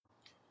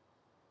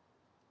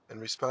in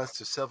response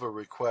to several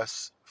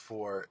requests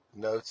for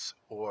notes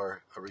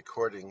or a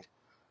recording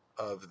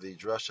of the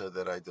drasha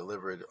that I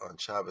delivered on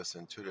Shabbos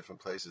in two different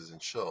places in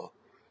Shul.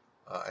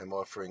 I'm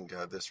offering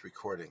this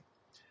recording.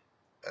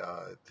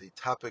 The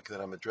topic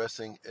that I'm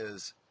addressing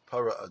is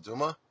Para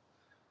Aduma,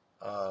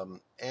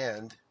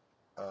 and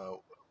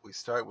we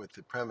start with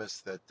the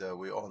premise that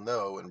we all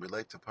know and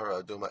relate to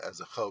Para Aduma as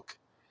a chok,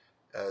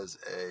 as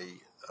a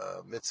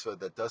mitzvah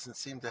that doesn't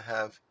seem to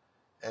have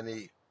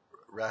any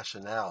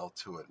rationale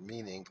to it,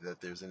 meaning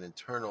that there's an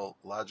internal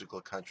logical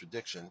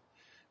contradiction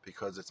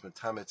because it's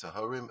metamet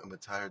tahorim and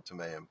metaher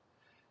tameim.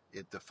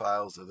 It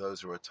defiles those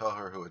who are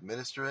tahor who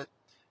administer it,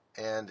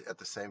 and at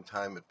the same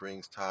time it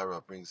brings tahara,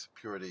 brings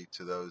purity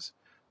to those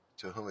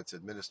to whom it's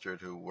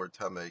administered who were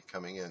tameh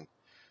coming in.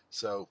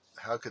 So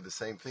how could the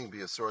same thing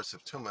be a source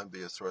of tumah and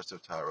be a source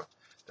of tahara?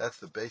 That's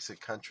the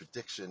basic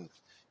contradiction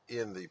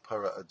in the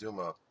para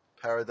aduma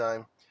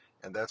paradigm,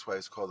 and that's why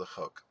it's called a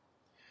chok.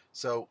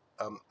 So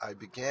I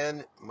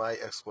began my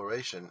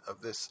exploration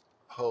of this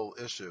whole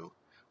issue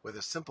with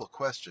a simple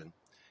question,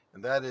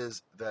 and that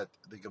is that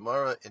the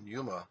Gemara in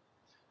Yuma,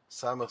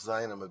 Samach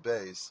Zayin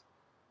Amabez,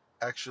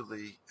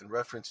 actually, in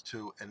reference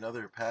to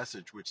another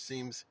passage which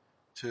seems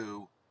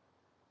to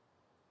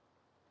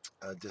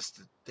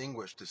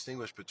distinguish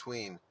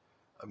between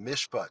a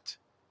mishpat,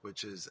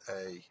 which is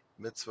a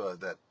mitzvah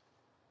that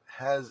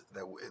has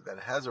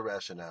a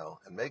rationale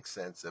and makes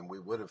sense, and we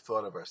would have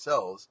thought of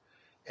ourselves,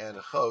 and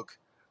a chok,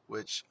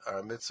 which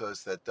are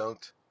mitzvahs that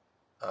don't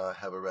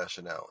have a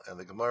rationale. And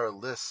the Gemara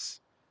lists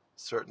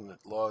certain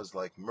laws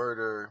like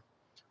murder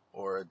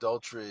or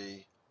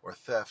adultery or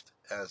theft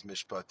as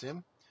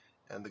mishpatim,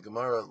 and the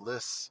Gemara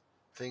lists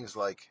things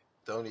like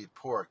don't eat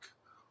pork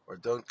or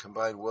don't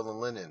combine wool and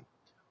linen,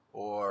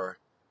 or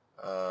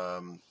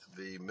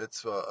the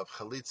mitzvah of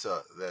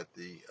chalitza, that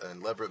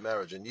in levirate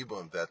marriage and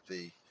yibum, that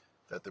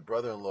the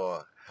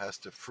brother-in-law has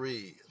to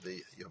free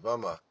the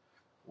yavama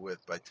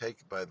with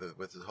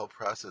the whole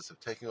process of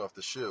taking off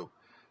the shoe,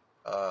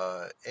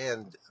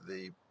 and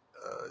the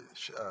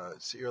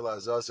Seir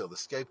Lazazel, the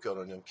scapegoat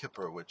on Yom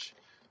Kippur, which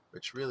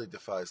really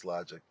defies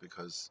logic,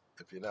 because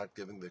if you're not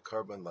giving the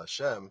korban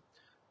Lashem,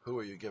 who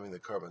are you giving the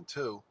korban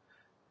to?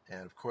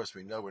 And of course,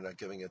 we know we're not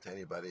giving it to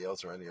anybody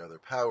else or any other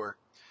power.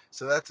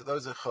 So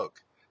those are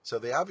chok. So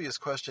the obvious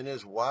question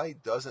is, why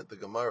doesn't the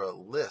Gemara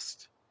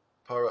list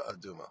para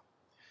aduma?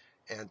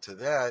 And to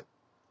that,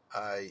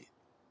 I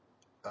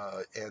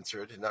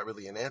answered, not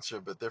really an answer,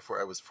 but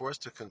therefore I was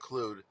forced to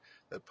conclude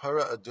that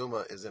para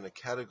aduma is in a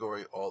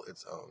category all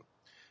its own,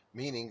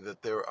 meaning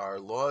that there are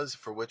laws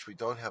for which we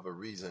don't have a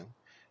reason,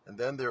 and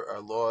then there are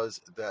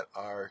laws that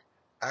are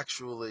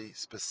actually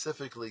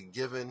specifically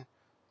given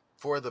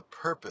for the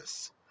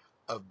purpose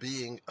of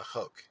being a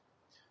chok.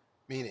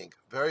 Meaning,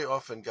 very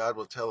often God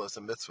will tell us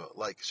a mitzvah,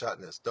 like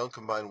shatnez, don't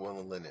combine wool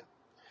and linen.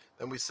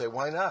 Then we say,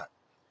 why not?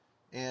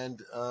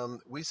 And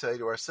we say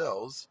to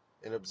ourselves,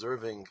 in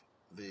observing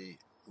the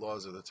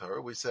laws of the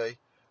Torah, we say,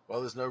 well,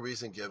 there's no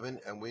reason given,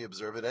 and we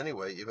observe it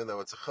anyway, even though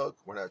it's a chok.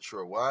 We're not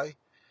sure why.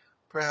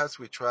 Perhaps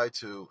we try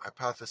to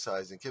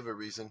hypothesize and give a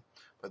reason,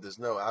 but there's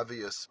no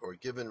obvious or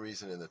given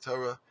reason in the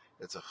Torah.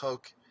 It's a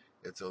chok.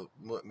 It's a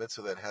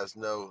mitzvah that has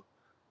no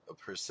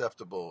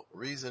perceptible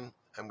reason,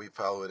 and we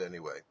follow it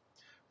anyway.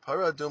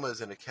 Para Aduma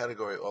is in a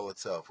category all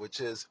itself, which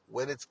is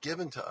when it's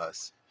given to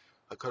us,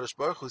 HaKadosh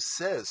Baruch Hu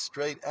says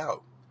straight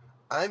out,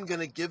 I'm going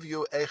to give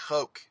you a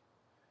chok.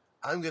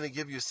 I'm going to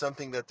give you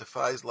something that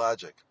defies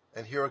logic.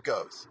 And here it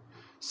goes.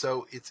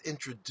 So it's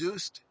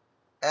introduced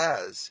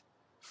as,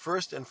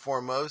 first and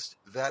foremost,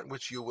 that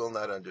which you will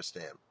not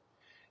understand.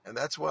 And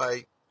that's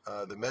why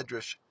the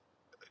Medrash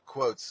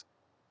quotes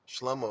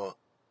Shlomo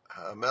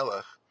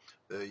HaMelech,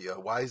 the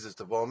wisest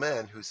of all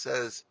men, who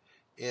says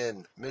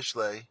in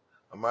Mishlei,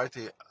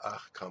 Amarti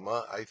ach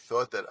kama, I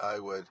thought that I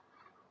would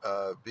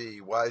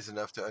be wise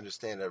enough to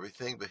understand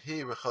everything, but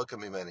he rechoka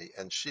mimeni,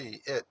 and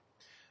she, it,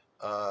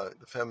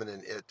 the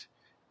feminine it,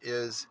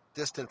 is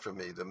distant from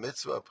me. The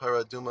mitzvah of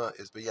paraduma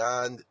is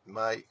beyond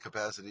my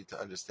capacity to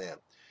understand.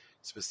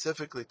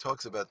 Specifically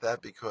talks about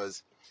that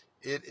because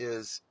it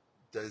is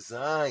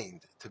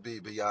designed to be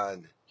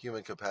beyond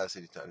human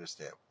capacity to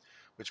understand,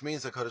 which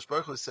means that HaKadosh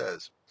Baruch Hu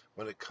says,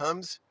 when it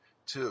comes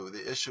to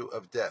the issue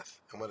of death,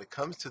 and when it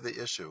comes to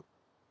the issue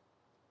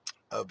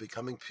of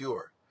becoming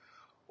pure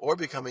or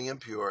becoming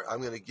impure, I'm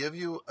going to give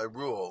you a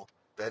rule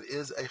that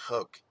is a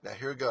chok. Now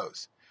here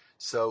goes.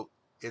 So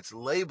it's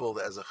labeled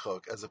as a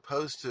chok as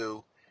opposed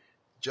to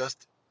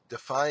just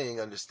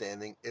defying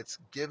understanding. It's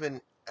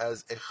given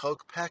as a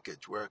chok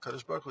package where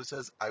HaKadosh Baruch Hu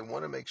says, I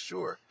want to make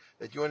sure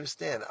that you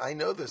understand. I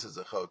know this is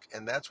a chok,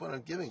 and that's what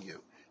I'm giving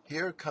you.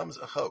 Here comes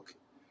a chok,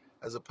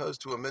 as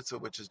opposed to a mitzvah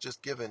which is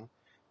just given,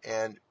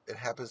 and it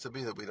happens to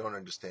be that we don't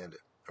understand it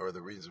or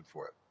the reason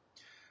for it.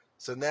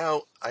 So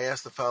now I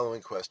ask the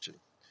following question.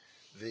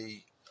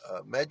 The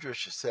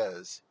Medrash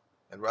says,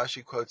 and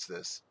Rashi quotes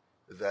this,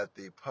 that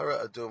the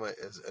Para Aduma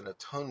is an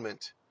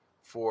atonement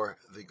for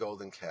the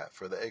golden calf,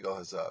 for the Egel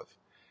Hazav.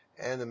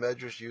 And the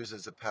Medrash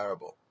uses a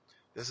parable.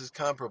 This is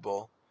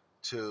comparable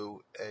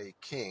to a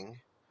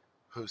king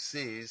who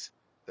sees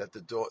that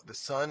the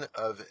son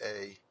of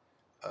a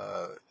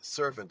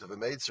servant, of a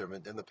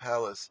maidservant in the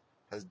palace,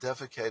 has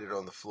defecated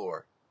on the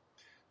floor.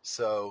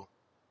 So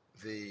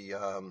the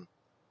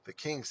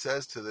king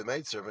says to the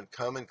maidservant,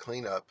 "Come and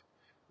clean up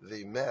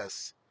the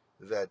mess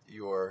that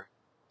your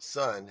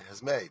son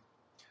has made."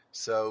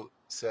 So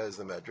says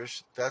the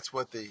Medrash, that's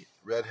what the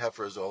red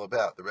heifer is all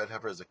about. The red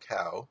heifer is a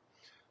cow,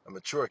 a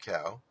mature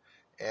cow,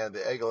 and the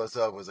Egel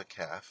Azav was a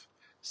calf.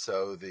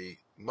 So the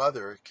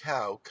mother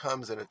cow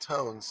comes and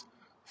atones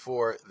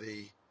for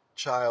the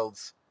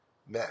child's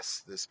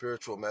mess, the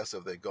spiritual mess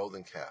of the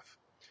golden calf.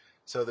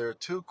 So there are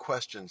two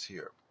questions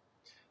here.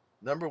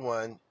 Number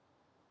one,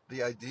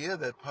 the idea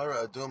that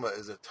Para Aduma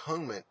is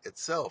atonement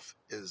itself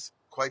is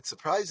quite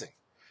surprising,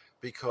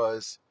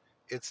 because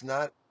it's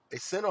not a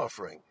sin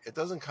offering. It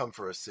doesn't come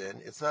for a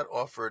sin. It's not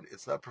offered.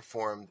 It's not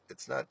performed.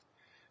 It's not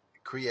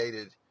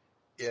created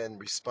in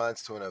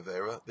response to an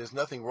Avera. There's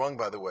nothing wrong,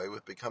 by the way,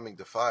 with becoming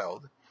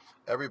defiled.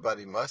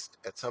 Everybody must,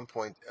 at some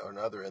point or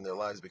another in their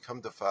lives,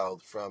 become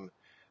defiled from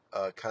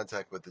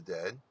contact with the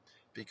dead,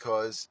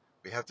 because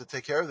we have to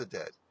take care of the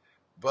dead.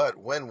 But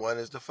when one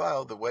is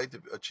defiled, the way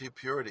to achieve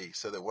purity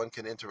so that one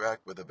can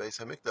interact with the Beis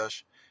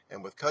Hamikdash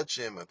and with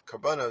Kodshim, with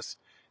Karbanos,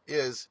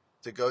 is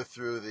to go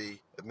through the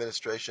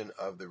administration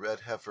of the red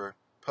heifer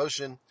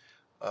potion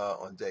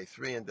on day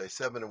 3 and day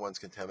 7 of one's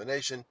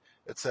contamination,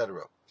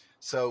 etc.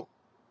 So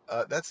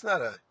that's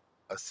not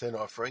a sin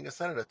offering. It's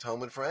not an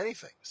atonement for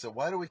anything. So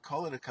why do we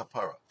call it a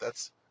kapara?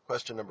 That's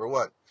question number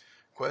one.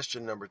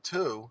 Question number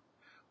two,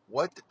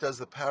 what does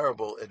the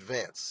parable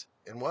advance?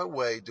 In what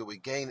way do we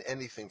gain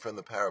anything from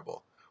the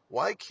parable?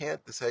 Why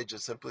can't the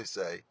sages simply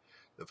say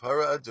the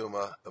para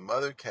aduma, the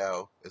mother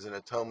cow, is an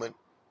atonement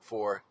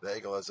for the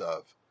egel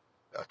azav,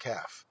 a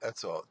calf?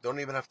 That's all. Don't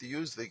even have to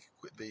use the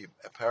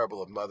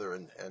parable of mother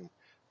and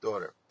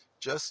daughter.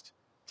 Just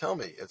tell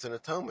me it's an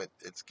atonement.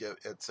 It's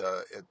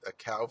a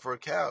cow for a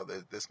cow.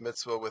 This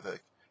mitzvah with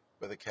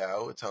a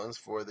cow atones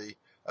for the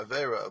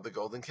avera of the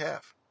golden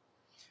calf.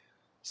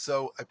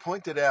 So I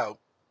pointed out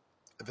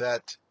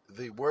that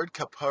the word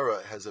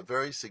kapara has a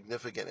very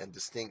significant and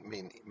distinct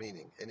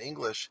meaning. In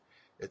English,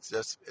 it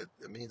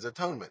means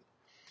atonement.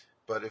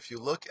 But if you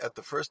look at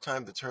the first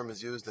time the term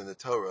is used in the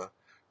Torah,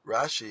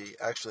 Rashi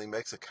actually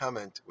makes a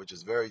comment which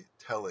is very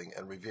telling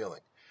and revealing.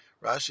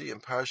 Rashi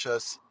in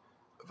Parshas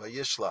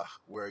Vayishlach,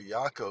 where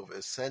Yaakov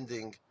is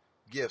sending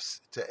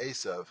gifts to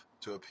Esav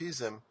to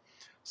appease him,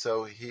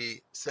 so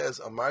he says,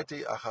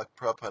 Amarti achak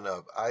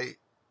prapanav,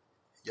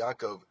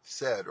 Yaakov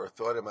said or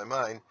thought in my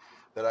mind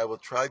that I will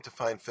try to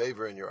find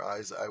favor in your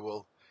eyes. I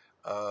will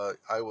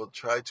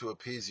try to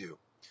appease you.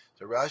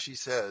 So Rashi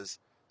says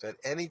that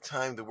any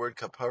time the word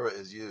kapara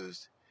is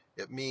used,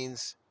 it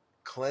means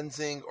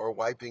cleansing or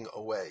wiping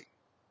away.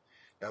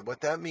 Now,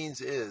 what that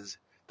means is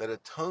that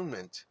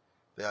atonement,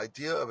 the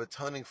idea of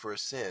atoning for a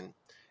sin,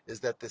 is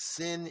that the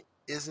sin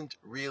isn't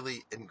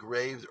really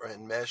engraved or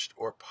enmeshed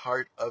or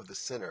part of the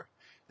sinner.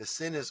 The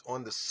sin is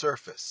on the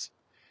surface.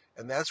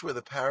 And that's where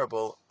the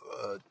parable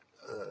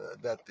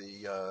that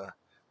the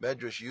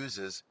Medrash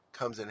uses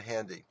comes in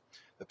handy.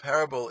 The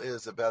parable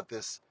is about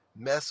this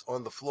mess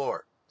on the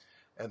floor,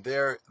 and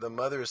there the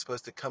mother is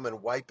supposed to come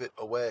and wipe it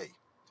away.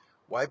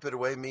 Wipe it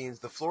away means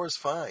the floor is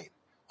fine.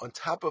 On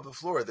top of the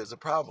floor, there's a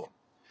problem.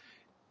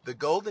 The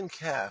golden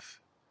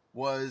calf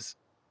was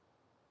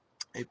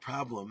a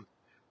problem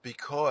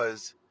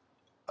because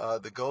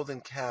the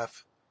golden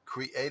calf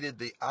created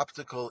the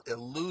optical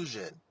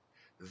illusion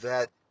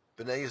that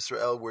Bnei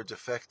Yisrael were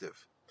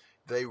defective.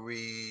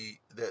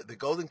 The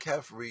golden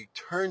calf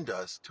returned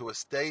us to a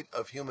state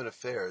of human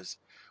affairs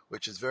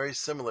which is very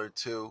similar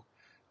to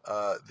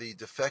the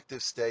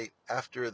defective state after